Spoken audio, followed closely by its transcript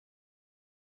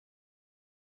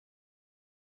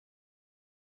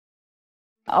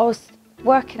I was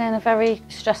working in a very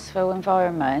stressful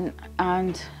environment,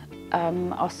 and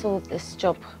I saw this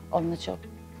job on the job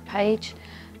page.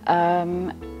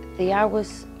 The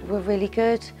hours were really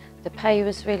good, the pay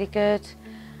was really good,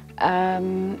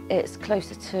 it's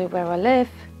closer to where I live,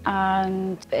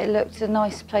 and it looked a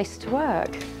nice place to work.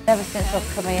 Ever since I've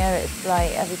come here, it's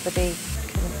like everybody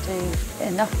couldn't do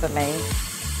enough for me.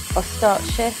 I start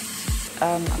shift,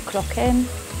 I clock in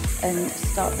and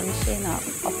start the machine up.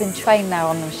 I've been trained now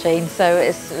on the machine, so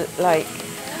it's like,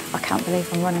 I can't believe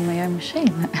I'm running my own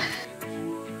machine.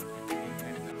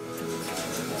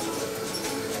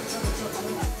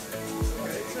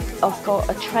 I've got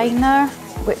a trainer,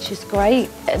 which is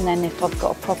great, and then if I've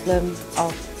got a problem,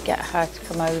 I'll get her to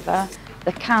come over.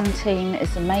 The canteen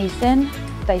is amazing.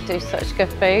 They do such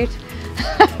good food,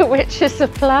 which is a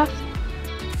plus.